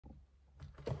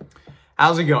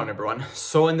How's it going, everyone?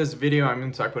 So in this video, I'm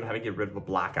going to talk about how to get rid of a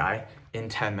black eye in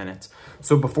 10 minutes.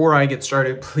 So before I get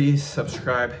started, please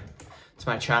subscribe to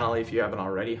my channel if you haven't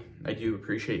already. I do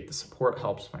appreciate the support,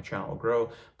 helps my channel grow.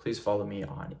 Please follow me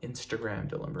on Instagram,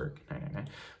 Dylanberg999.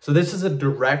 So this is a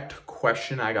direct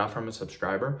question I got from a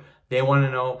subscriber. They want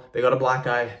to know, they got a black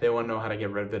eye, they want to know how to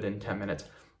get rid of it in 10 minutes.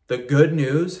 The good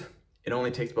news, it only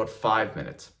takes about 5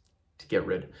 minutes to get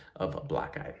rid of a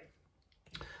black eye.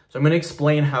 So I'm going to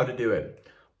explain how to do it.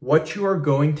 What you are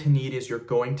going to need is you're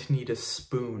going to need a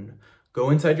spoon. Go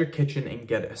inside your kitchen and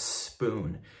get a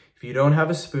spoon. If you don't have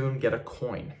a spoon, get a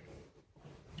coin.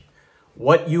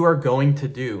 What you are going to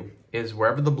do is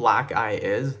wherever the black eye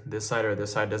is, this side or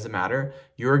this side, doesn't matter,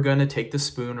 you're going to take the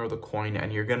spoon or the coin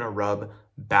and you're going to rub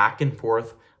back and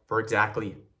forth for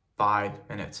exactly 5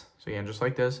 minutes. So again, just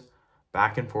like this,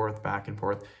 back and forth, back and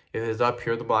forth. If it's up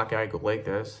here, the black eye, go like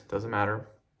this, doesn't matter,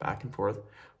 back and forth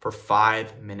for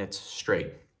 5 minutes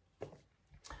straight.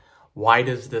 Why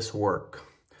does this work?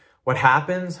 What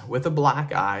happens with a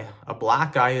black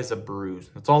eye is a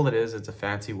bruise. That's all it is. It's a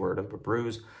fancy word of a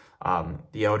bruise.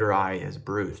 The outer eye is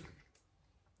bruised.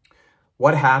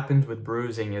 What happens with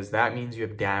bruising is that means you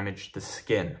have damaged the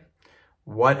skin.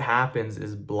 What happens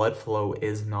is blood flow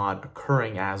is not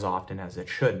occurring as often as it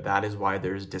should. That is why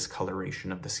there's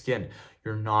discoloration of the skin.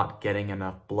 You're not getting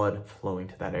enough blood flowing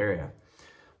to that area.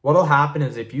 What'll happen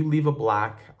is if you leave a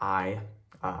black eye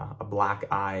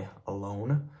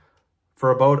alone for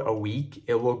about a week,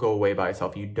 it will go away by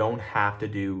itself. You don't have to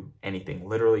do anything,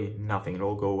 literally nothing.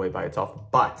 It'll go away by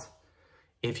itself. But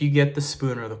if you get the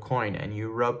spoon or the coin and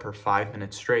you rub for 5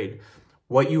 minutes straight,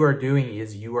 what you are doing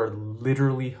is you are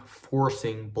literally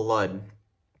forcing blood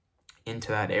into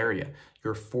that area.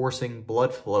 You're forcing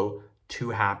blood flow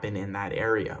to happen in that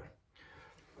area.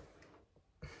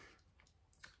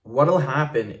 What'll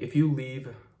happen if you leave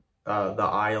the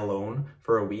eye alone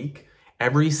for a week,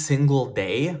 every single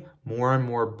day, more and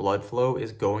more blood flow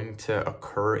is going to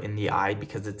occur in the eye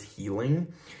because it's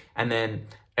healing. And then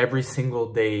every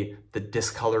single day, the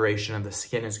discoloration of the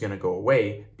skin is going to go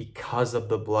away because of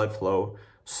the blood flow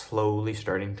slowly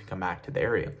starting to come back to the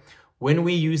area. When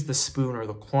we use the spoon or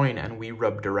the coin and we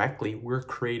rub directly, we're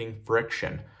creating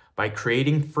friction. By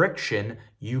creating friction,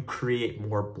 you create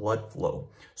more blood flow.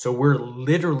 So we're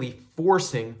literally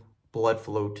forcing blood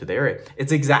flow to the area.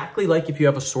 It's exactly like if you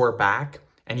have a sore back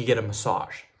and you get a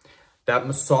massage. That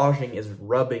massaging is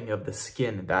rubbing of the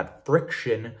skin. That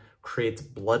friction creates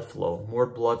blood flow. More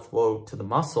blood flow to the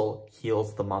muscle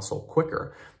heals the muscle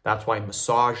quicker. That's why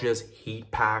massages,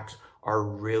 heat packs are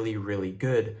really, really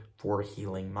good for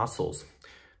healing muscles.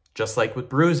 Just like with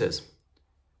bruises.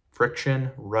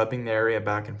 Friction, rubbing the area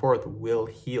back and forth will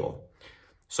heal.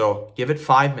 So give it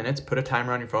 5 minutes, put a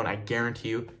timer on your phone. I guarantee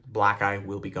you black eye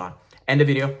will be gone. End of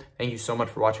video. Thank you so much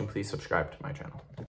for watching. Please subscribe to my channel.